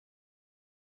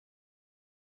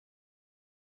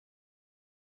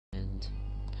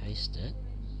and paste it,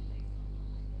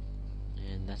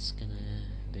 and that's gonna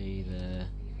be the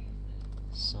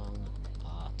song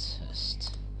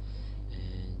artist,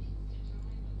 and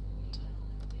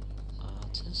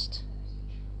artist,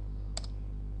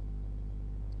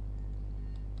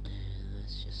 and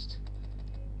let's just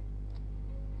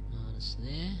artist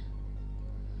there,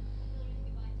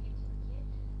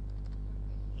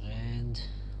 and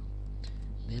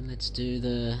then let's do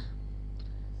the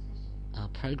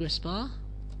progress bar.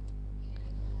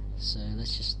 So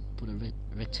let's just put a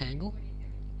rectangle.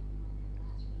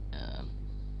 Here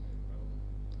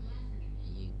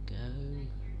you go.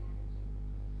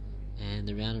 And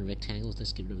the rounded rectangles,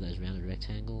 let's get rid of those rounded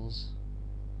rectangles.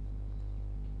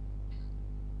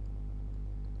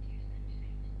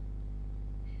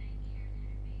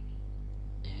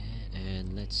 Yeah,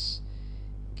 and let's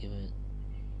give it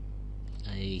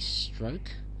a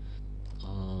stroke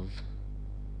of,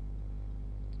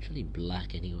 it's really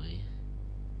black anyway.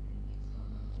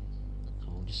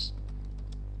 I'll just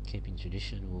keep in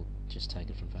tradition, we'll just take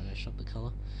it from Photoshop, the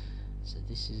colour. So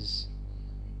this is,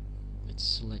 let's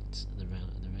select the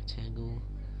rectangle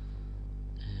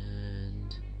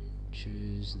and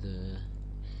choose the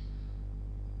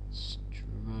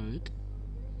stroke,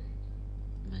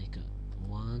 make it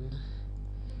 1,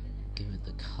 give it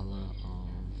the colour of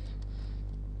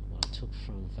what I took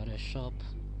from Photoshop,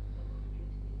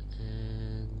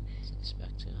 and it's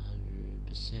back to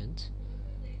 100%.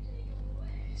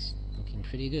 It's looking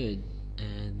pretty good,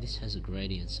 and this has a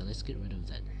gradient, so let's get rid of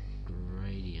that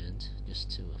gradient just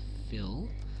to a fill,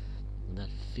 and that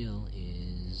fill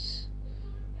is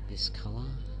this colour.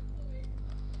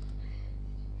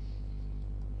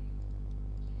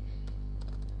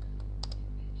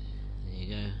 There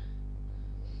you go.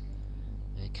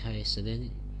 Okay, so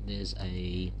then there's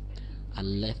a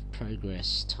left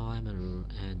progress time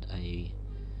and a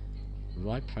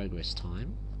right progress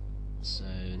time. So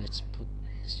let's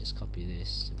just copy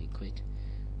this to be quick,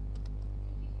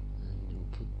 and we'll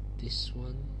put this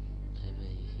one over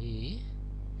here.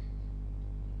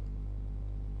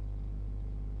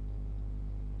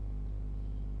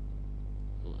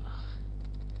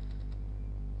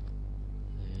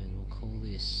 And we'll call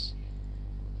this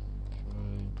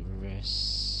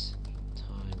progress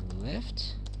time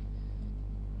left,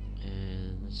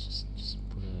 and let's just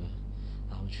put a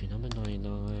arbitrary number,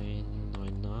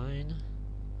 9999.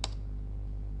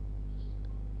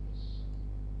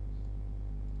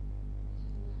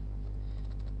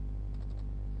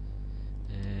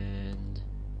 And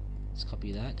let's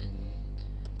copy that and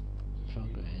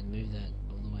move that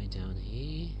all the way down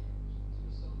here,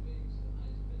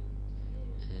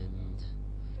 and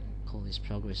call this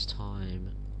progress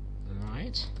time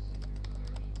right.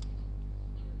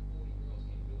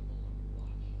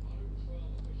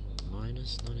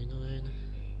 Minus 99,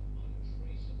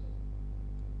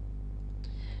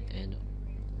 and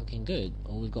looking good.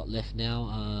 All we've got left now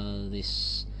are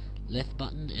this left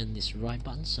button and this right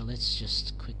button, so let's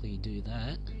just quickly do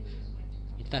that.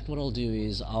 In fact, what I'll do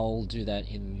is I'll do that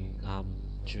in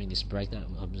during this break that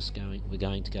we're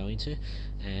going to go into,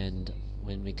 and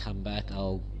when we come back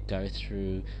I'll go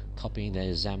through copying the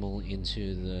XAML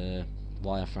into the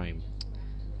wireframe.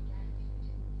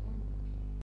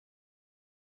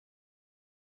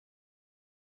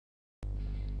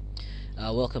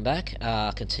 Welcome back.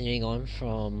 Continuing on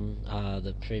from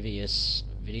the previous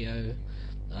video,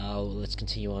 let's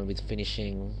continue on with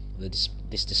finishing this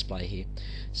display here.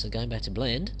 So going back to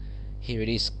blend, here it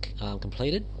is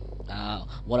completed.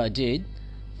 What I did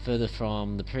further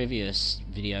from the previous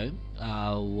video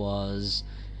was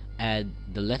add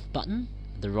the left button,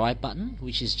 the right button,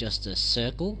 which is just a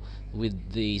circle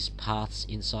with these paths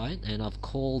inside, and I've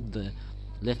called the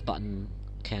left button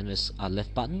canvas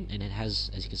left button, and it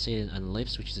has, as you can see, an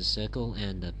ellipse which is a circle,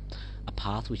 and a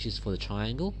path which is for the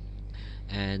triangle.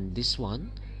 And this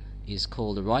one is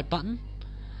called the right button,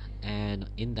 and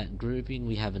in that grouping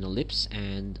we have an ellipse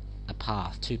and a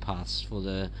path, two paths for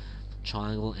the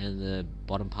triangle and the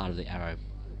bottom part of the arrow.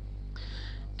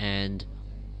 And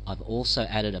I've also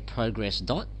added a progress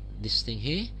dot, this thing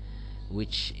here,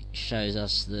 which shows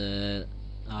us the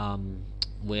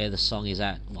where the song is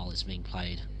at while it's being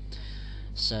played.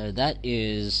 So that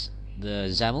is the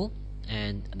XAML,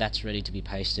 and that's ready to be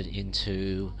pasted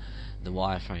into the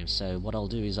wireframe. So what I'll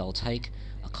do is I'll take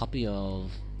a copy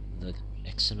of the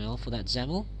XML for that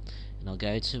XAML, and I'll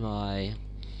go to my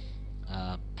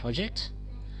project,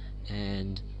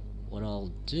 and what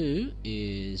I'll do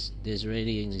is there's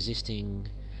already an existing,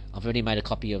 I've already made a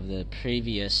copy of the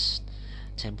previous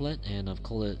template, and I've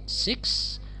called it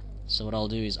 6. So what I'll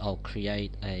do is I'll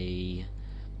create a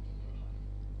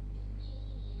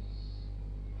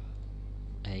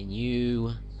a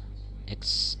new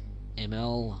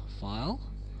XML file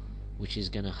which is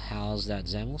going to house that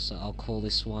XAML. So I'll call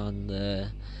this one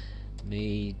the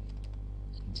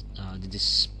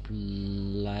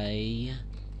display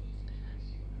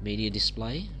media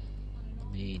display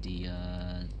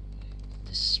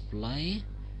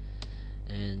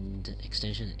and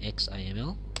extension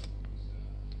XAML.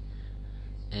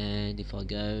 And if I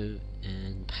go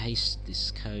and paste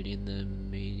this code in the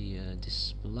media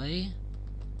display,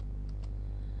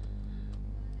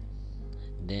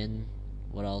 then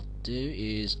what I'll do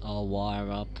is I'll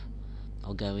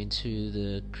go into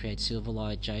the create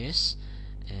SilverLight JS,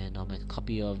 and I'll make a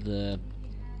copy of the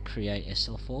create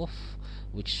SL4,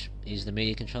 which is the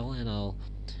media controller, and I'll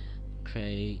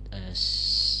create a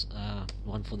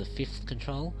one for the 5th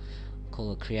control,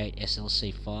 call it create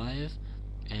SLC5,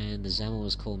 and the XAML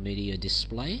is called media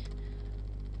display,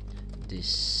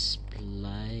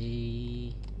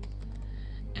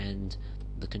 and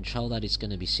the control that it's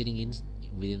going to be sitting in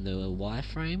within the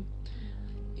wireframe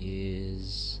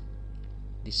is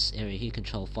this area here,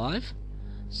 control 5.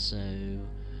 So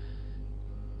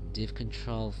div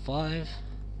control 5,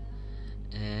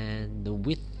 and the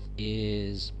width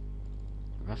is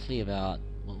roughly about,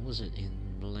 what was it in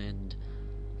blend?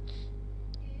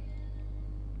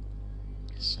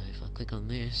 So if I click on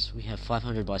this, we have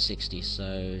 500 by 60,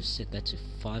 so set that to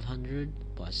 500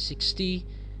 by 60,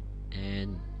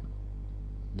 and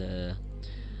the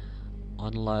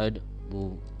onload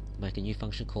will make a new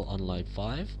function called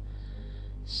onload5.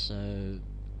 So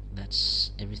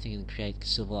that's everything in create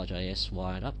SilverLight JS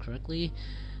wired up correctly.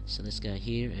 So let's go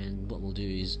here, and what we'll do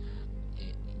is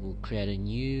we'll create a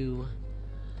new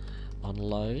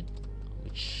onload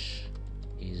which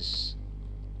is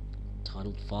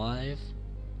titled 5.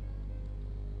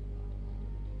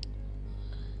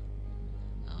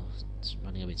 It's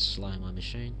running a bit slow on my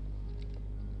machine.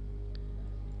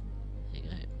 There you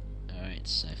go. Alright,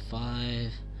 so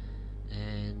 5,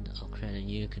 and I'll create a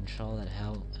new control that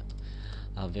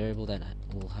a variable that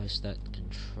will host that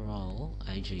control,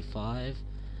 ag5,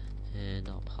 and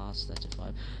I'll pass that to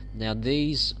 5. Now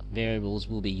these variables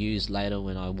will be used later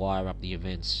when I wire up the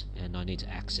events and I need to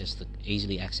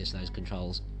easily access those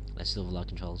controls, those SilverLight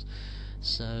controls.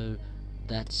 So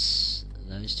that's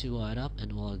those two wired up,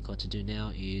 and all I've got to do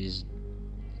now is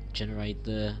generate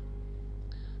the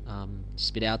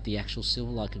spit out the actual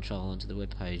SilverLight control onto the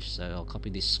web page. So I'll copy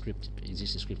this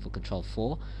existing script for control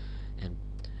 4 and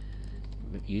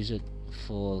use it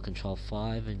for control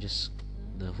 5, and just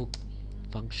the hook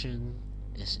function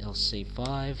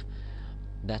slc5.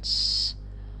 That's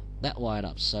that wired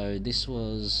up. So this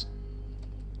was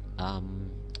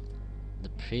the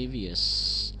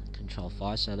previous control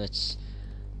 5. So let's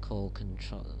call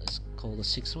the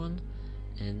 6th one,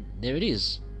 and there it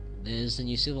is. There's the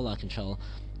new SilverLight control.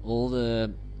 All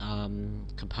the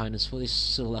components for this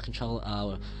SilverLight control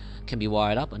can be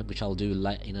wired up, and which I'll do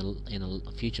in a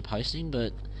future posting,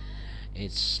 but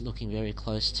it's looking very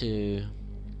close to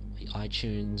the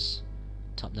iTunes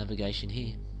top navigation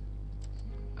here.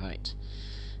 Alright,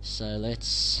 so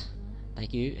let's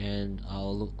thank you, and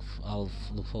I'll look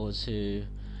forward to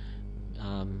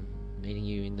meeting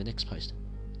you in the next post.